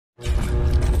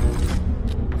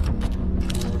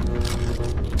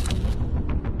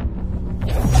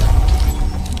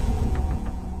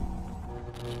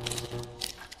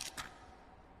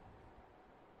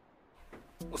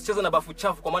usicheze na bafu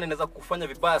chafu kwa maana inaweza kukufanya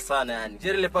vibaya sana yani.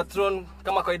 Jerry Le Patron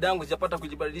kama kawaida yangu sijapata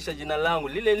kujibadilisha jina langu.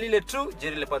 Lile tu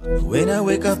Jerry Le Patron. When I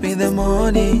wake up in the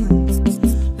morning,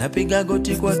 napiga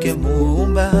goti kwake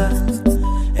Muumba,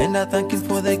 and I thank him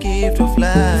for the gift of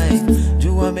life.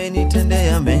 Juu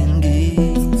amenitendea mengi,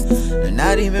 and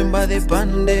I remember the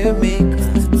pandemic.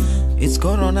 It's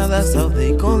Corona, that's how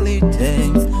they call it.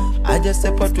 I just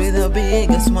step out with a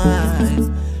big smile,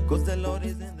 cause the Lord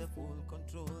is in the full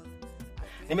control.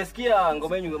 Nimesikia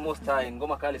ngoma yenu Most High,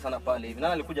 ngoma kali sana pale hivi.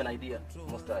 Nani alikuja na idea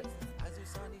Most High?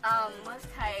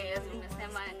 Most High as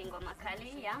nimesema ni ngoma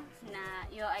kali ya, na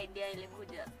hiyo idea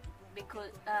ilikuja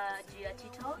because juu ya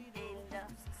Titoh, and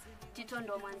Titoh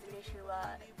ndo mwanzilishi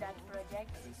wa that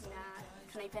project na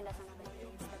tunaipenda sana by the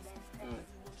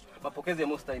best. Mapokezi ya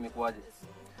Most High imekuaje?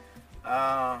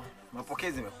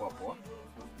 Mapokezi imekuwa poa.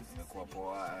 Imekuwa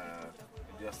poa.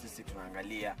 Ndio sisi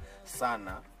tunaangalia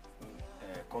sana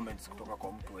comments kutoka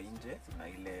kwa mtu wa nje na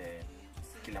ile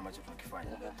kile ambacho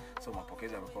tunakifanya. So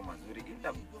mapokezi yamekuwa mazuri.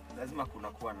 Ila lazima kuna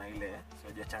kuwa na ile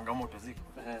sio changamoto ziko.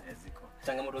 Ziko.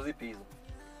 Changamoto zipi hizo?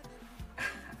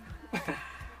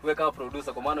 Wewe kama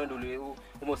producer kwa maana wewe ndio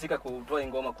umehusika kutoa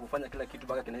ngoma kufanya kila kitu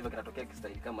mpaka kinaiva kinatokea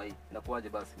kistaili kama hii. Inakuaje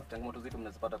basi? Changamoto zipi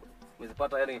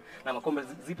umezipata yani na makombe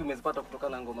zipi umezipata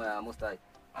kutokana na ngoma ya Most High?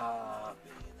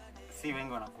 Si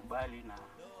wengi wanakubali na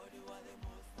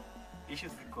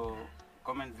issues ziko,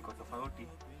 comments ziko tofauti.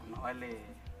 Kuna wale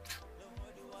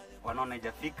wanaona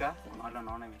haijafika, kuna wale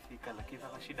wanaona imefika, lakini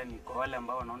sasa shida ni kwa wale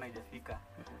ambao wanaona haijafika.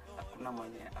 Hakuna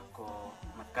mwenye ako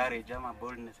na courage ama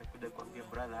boldness ya kuja kuambia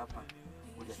brother hapa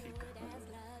hujafika.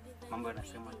 Mambo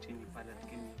yanasema chini pale,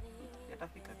 lakini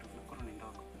yatafika tu, mkono ni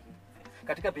ndogo.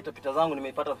 Katika pita zangu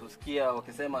nimeipata kusikia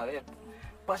wakisema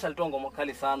Pasha alitoa ngoma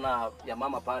kali sana ya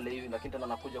mama pale hivi, lakini tena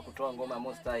anakuja kutoa ngoma ya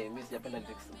Most High. Mimi sijapenda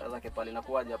lyrics zake pale.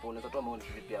 Inakuaje hapo? Unaweza toa maoni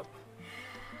vipi hapo?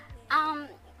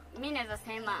 Mimi naweza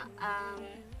sema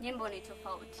nyimbo ni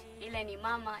tofauti. Ile ni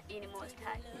mama, hii ni Most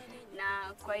High.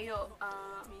 Na kwa hiyo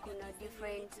kuna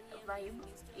different vibe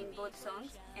in both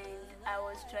songs, and I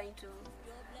was trying to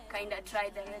kind of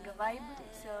try the reggae vibe.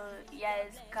 So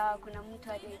yes, kama kuna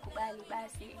mtu alikubali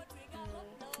basi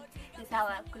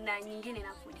sawa, kuna nyingine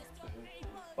inakuja.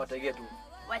 Watagetu.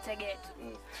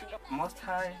 Most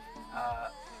High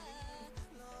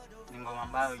ni ngoma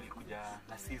ambayo ilikuja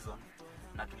na season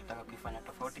na tulitaka kuifanya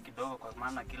tofauti kidogo kwa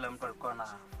maana kila mtu alikuwa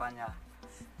anafanya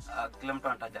kila mtu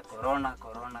anataja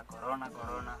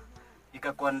corona.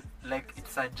 Ikakuwa like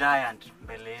it's a giant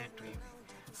mbele yetu hivi.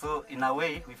 So in a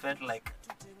way we felt like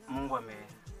Mungu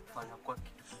amefanya kwa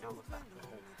kitu kidogo sana.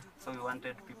 So we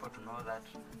wanted people to know that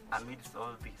amidst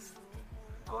all this,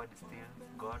 God is still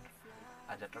God.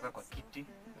 Hajatoka kwa kiti,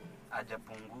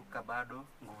 hajapunguka bado,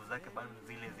 nguvu zake bado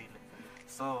zile.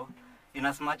 So in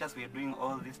as much as we are doing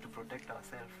all this to protect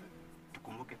ourselves,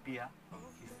 tukumbuke pia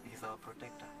he's our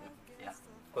protector. Yeah.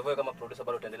 Kwa hivyo kama producer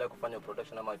bado utaendelea kufanya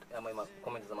production ama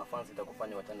comments za mafans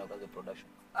itakufanya wachana kazi production?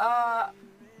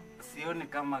 Sioni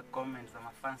kama comments za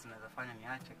mafans naweza fanya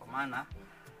niache, kwa maana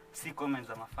si comments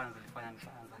za mafans zilifanya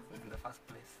nikaanza in the first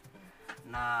place.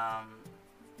 Na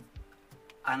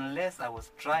unless I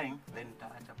was trying then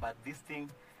nitaacha, but this thing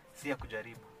si ya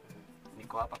kujaribu.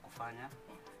 Niko hapa kufanya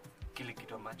kile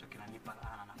kitu ambacho kinanipa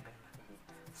raha na napenda.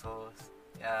 So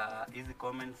hizi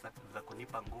comments za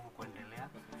kunipa nguvu kuendelea.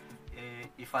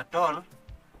 If at all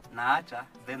naacha,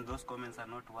 then those comments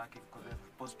are not working because they're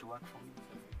supposed to work for me,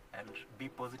 and be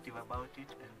positive about it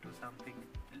and do something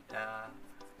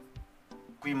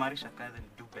kuimarisha kazi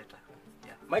and do better.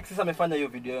 Yeah. Mike sasa amefanya hiyo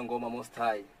video ya ngoma Most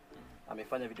High.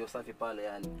 Amefanya video safi pale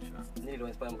yani. Nini ndio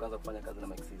inspire mkaanza kufanya kazi na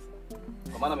Mike sasa?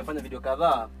 Kwa maana amefanya video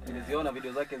kadhaa, niliziona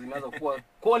video zake zimeanza kuwa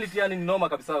quality yani ni noma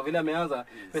kabisa. Vile ameanza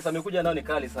pesa amekuja nayo ni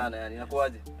kali sana yani.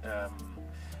 Inakuaje?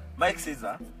 Mike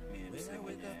Caesar ni msee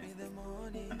mwenye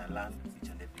ana learn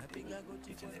each and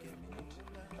every minute.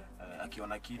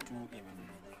 Akiona kitu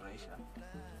imemfurahisha,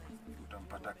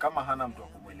 utampata kama hana mtu wa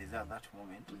kumuelezea that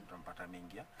moment, utampata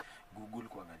mengia Google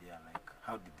kuangalia like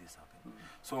how did this happen.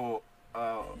 So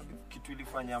kitu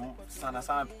ilifanya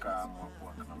sana tukaamua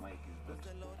kuwa na Mike is that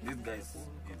this guy is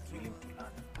willing to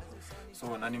learn.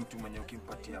 So nani mtu mwenye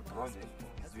ukimpatia project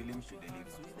is willing to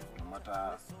deliver no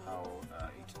matter how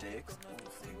it takes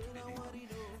for him to deliver.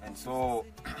 And so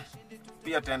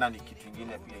pia tena ni kitu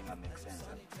kingine pia ina make sense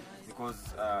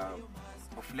because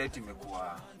of late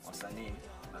imekuwa wasanii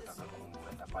nataka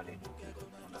kuenda pale juu,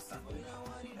 understand,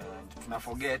 and tuna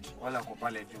forget wala wako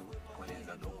pale juu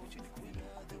kueleza dogo chini kwetu.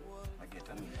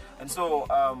 And so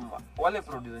wale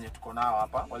producer wenye tuko nao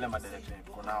hapa, wale madirector wenye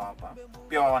tuko nao hapa,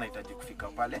 pia wao wanahitaji kufika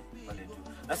pale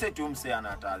juu. Na sasa tu msee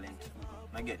ana talent.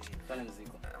 Na get talent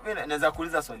ziko. mimi naweza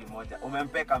kuuliza swali moja.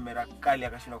 Umempea kamera kali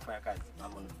akashindwa kufanya kazi?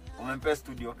 Hamna. Umempea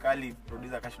studio kali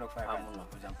producer akashindwa kufanya kazi? Hamna.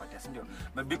 Hujampatia, si ndio?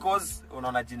 But because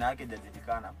unaona jina yake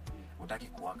hajajulikana, utaki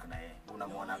kuwork na yeye.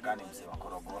 Unamuona gani mzee wa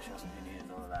korogosho nini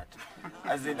and all that.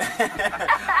 As in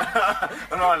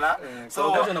unaona?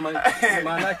 So korogosho na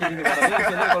maana yake nini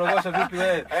bwana? Korogosho vipi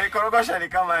wewe? Korogosho ni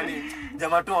kama ni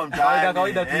jamaa tu wa mtaani.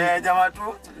 Kawaida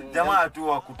tu. Jamaa tu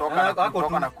wa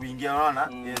kutoka na kuingia, unaona?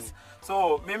 Yes.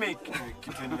 So mimi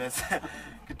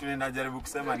kitu ninajaribu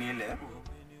kusema ni ile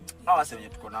hawa wase wenye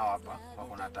tuko nao hapa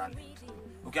wako na talent.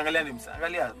 Ukiangalia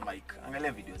angalia Mike,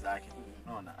 angalia video zake.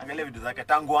 Unaona? Angalia video zake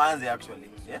tangu aanze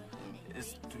actually. Yeah?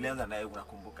 Tulianza naye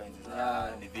unakumbuka hizi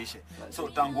za Nivishe. So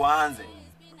tangu aanze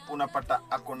unapata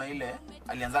ako na ile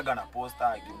alianzaga na poster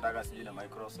akiundaga sijui na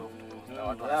Microsoft.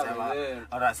 Watu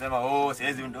wanasema oh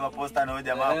siwezi undoa poster na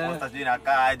jamaa poster sijui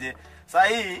nakaaje. Sasa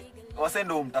hii wase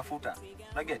ndio umtafuta.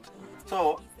 Na get.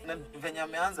 So venye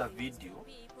ameanza video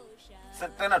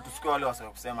tena tusikie wale wase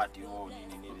kusema ati oh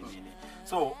nini.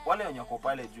 So wale wenye wako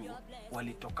pale juu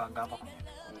walitoka hapa kwenye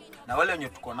na wale wenye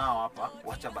tuko nao hapa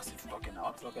wacha basi tutoke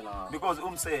nao because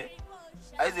umse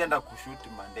haizi enda kushoot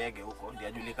mandege huko ndio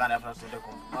ajulikane hapa tuende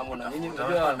mambo na nyinyi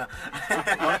unajua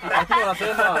lakini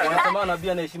wanasema nabii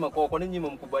ana heshima kwa nini nyinyi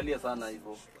mmkubalia sana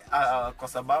hivyo? Kwa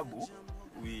sababu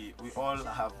we all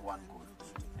have one goal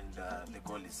and the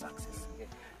goal is success.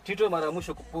 Titoh mara ya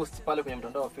mwisho kupost pale kwenye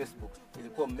mtandao wa Facebook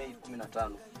ilikuwa Mei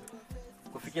 15.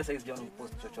 Kufikia sasa hizi jamaa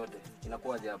post chochote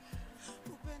inakuwaje hapo?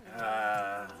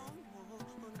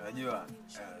 Unajua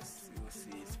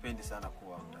sipendi sana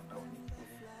kuwa mtandaoni.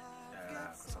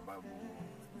 Kwa sababu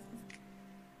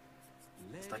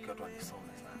sitaki watu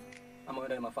wanisome sana. Ama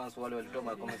wale mafans wale walitoa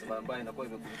ma comments mbaya inakuwa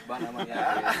imekubana ama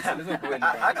yake. Sio kweli.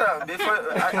 Hata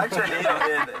before actually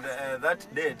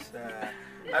that date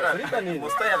hata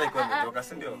mustaya alikuwa ametoka,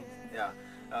 si ndio? Yeah.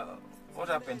 What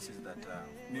happens is that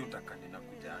mimi utakani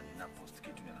nakuja nina post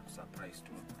kitu na surprise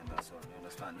tu and that's all, you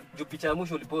understand? Juu picha ya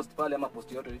mwisho ulipost pale ama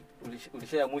post yote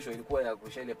ulishare ya mwisho ilikuwa ya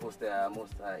kushare ile post ya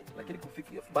Most High. Lakini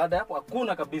kufikia baada hapo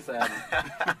hakuna kabisa yani.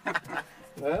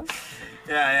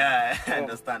 Yeah, I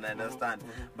understand.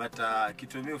 But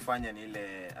kitu mimi ufanya ni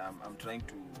ile I'm trying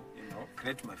to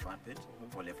create my fan page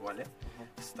pole.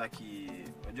 Sitaki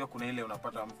unajua kuna ile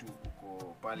unapata mtu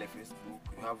uko pale Facebook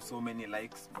you have so many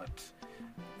likes but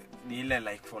ni ile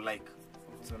like for like.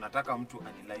 So nataka mtu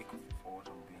ani like for what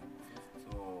I'm doing.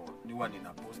 So niwa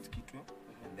nina post kitu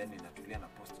and then ninatulia na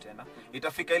post tena.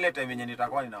 Itafika ile time yenye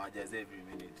nitakuwa ninawajazia every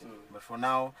minute. But for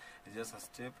now it's just a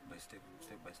step by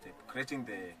step creating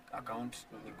the account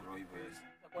ni grow hivyo.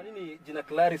 Kwa nini jina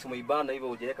Clarice umeibana hivyo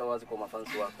hujaweka wazi kwa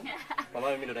mafansi wako? Kwa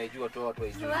maana mimi ndo naijua tu watu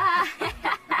waijue.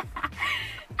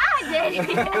 Jerry.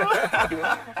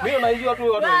 Mimi naijua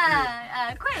tu watu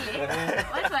waijue. Kweli?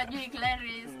 Watu wajui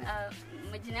Clarice.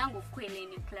 Majina yangu kweli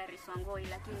ni Clarice Wangoi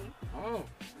lakini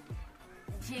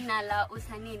jina la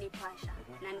usanii ni Pasha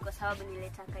na ni kwa sababu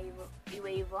niletaka hivyo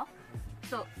iwe hivyo.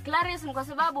 So Clarice ni kwa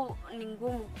sababu ni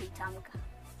ngumu kuitamka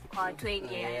kwa watu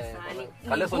wengi yani.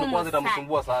 Kaleson kwanza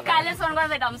itamsumbua sana. Kaleson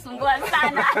kwanza itamsumbua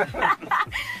sana.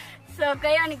 So kwa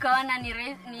hiyo nikaona ni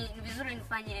vizuri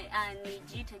nifanye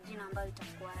nijiite jina ambayo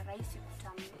itakuwa rahisi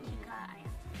kutamkika.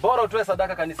 Bora utoe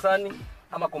sadaka kanisani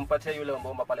ama kumpatia yule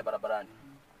ombaomba pale barabarani?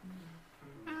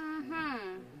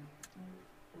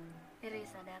 Ile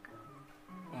sadaka.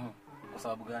 Kwa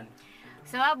sababu gani?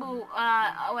 Sababu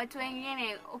watu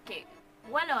wengine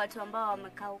wale watu ambao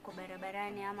wamekaa huko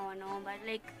barabarani ama wanaomba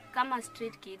like kama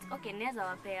street kids naweza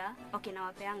wapea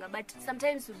nawapeanga but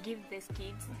sometimes you give these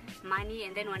kids money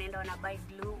and then wanaenda wana buy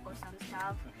glue or some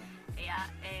stuff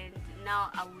and now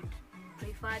I would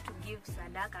prefer to give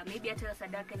sadaka maybe hata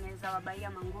sadaka inaweza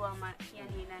wabaia manguo ama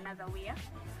yani in another way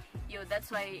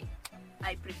that's why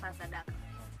I prefer sadaka.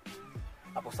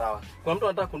 Hapo sawa. Kwa mtu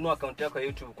anataka kununua account yako ya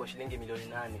YouTube kwa shilingi milioni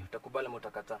 8 utakubali ama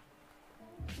utakataa?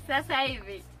 Sasa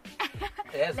hivi.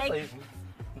 Sasa hivi.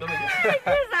 Ndio mimi.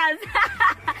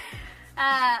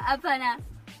 Hapana.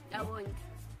 I won't.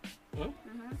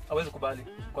 Hawezi kubali.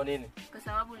 Kwa nini? Kwa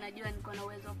sababu najua niko na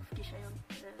uwezo wa kufikisha hiyo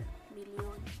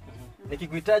milioni.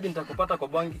 Nikikuhitaji nitakupata kwa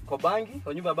bangi,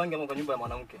 kwa nyumba ya bangi ama kwa nyumba ya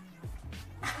mwanamke?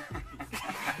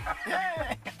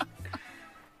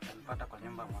 Nipata kwa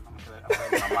nyumba ya mwanamke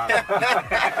ambaye mama.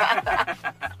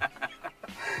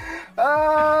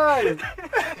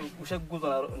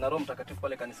 Ushaguzwa na Roho Mtakatifu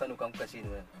pale kanisani ukaanguka chini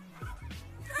wewe.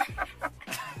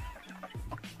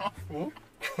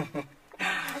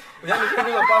 Yaani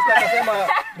kile pastor akasema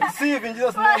receive in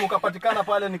Jesus name ukapatikana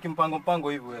pale nikimpango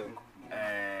hivi wewe.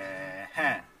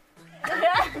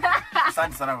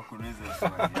 Asante sana kwa kuniuliza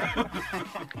swali.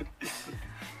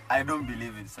 I don't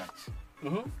believe in such.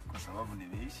 Kwa sababu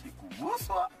nimeishi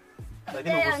kuguswa.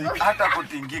 Lakini ugusi Hata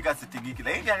kutingika sitingiki.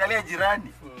 Lakini angalia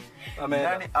jirani.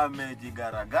 Jirani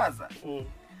amejigaragaza.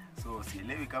 So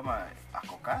sielewi kama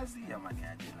ako kazi ama ni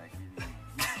aje, lakini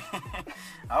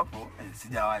hapo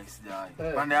sijawahi.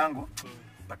 Pande yangu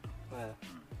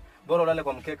bora ulale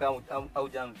kwa mkeka au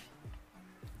jamvi.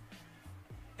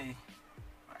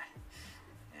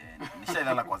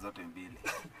 Nishailala kwa zote mbili.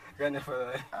 Gani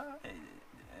afadhali?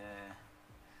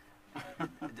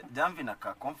 Jamvi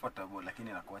nakaa comfortable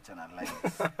lakini nakuacha na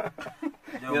lines.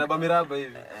 Miraba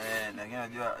hivi. Lakini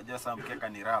unajua saa mkeka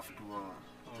ni rough tu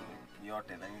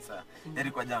yote, lakini saa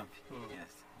heri kwa jamvi.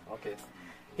 Yes. Okay.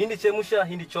 Hindi chemusha,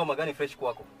 hindi choma, gani fresh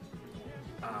kwako?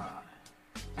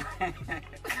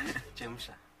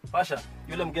 Chemsha. Pasha,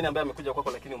 yule mgeni ambaye amekuja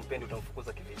kwako lakini umpendi,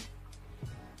 utamfukuza kivipi?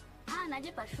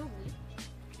 Najipa shughuli.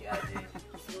 Yaje.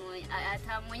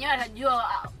 Hata mwenyewe atajua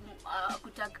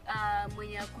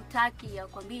mwenye kutaki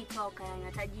akwambie toka, yani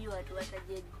atajua tu,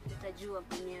 atajua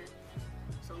mwenyewe.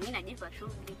 So mimi najipa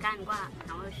shughuli, kangwa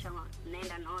naosha,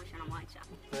 naenda naosha na mwacha.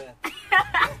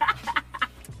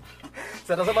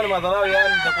 Sasa sema ni madharau,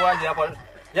 yani itakuwaje hapo?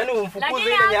 Yani umfukuze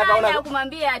ile yenye hataona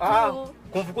kumwambia tu.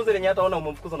 Kumfukuza ile yenye hataona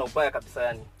umemfukuza na ubaya kabisa,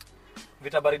 yani.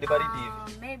 Vita baridi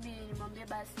hivi. Maybe nimwambie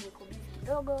basi niko busy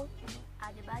kidogo,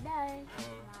 aje baadaye.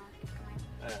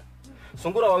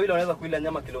 Sungura wawili wanaweza kuila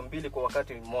nyama kilo 2 kwa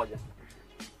wakati mmoja.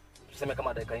 Tuseme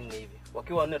kama dakika 4 hivi.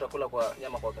 Wakiwa 4 watakula kwa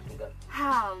nyama kwa wakati gani?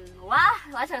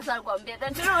 Wacha sasa kuambia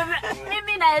tatu.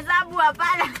 Mimi na hesabu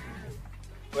hapana.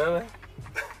 Wewe?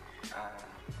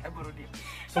 Hebu rudi.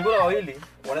 Sungura wawili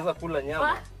wanaweza kula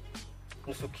nyama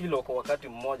nusu kilo kwa wakati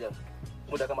mmoja,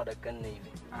 muda kama dakika 4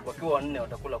 hivi. Wakiwa 4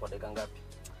 watakula kwa dakika ngapi?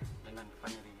 Nenda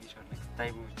nifanye revision next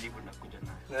time, jibu nakuja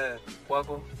nayo.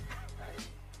 Kwako?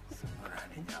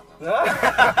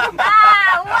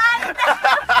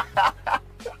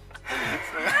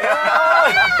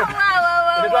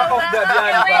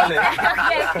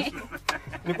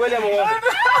 Ni kweli ama uongo?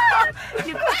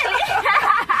 Ni kweli.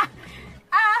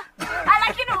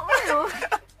 Lakini huyu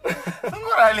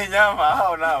Sungura ali nyama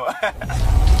hao nao.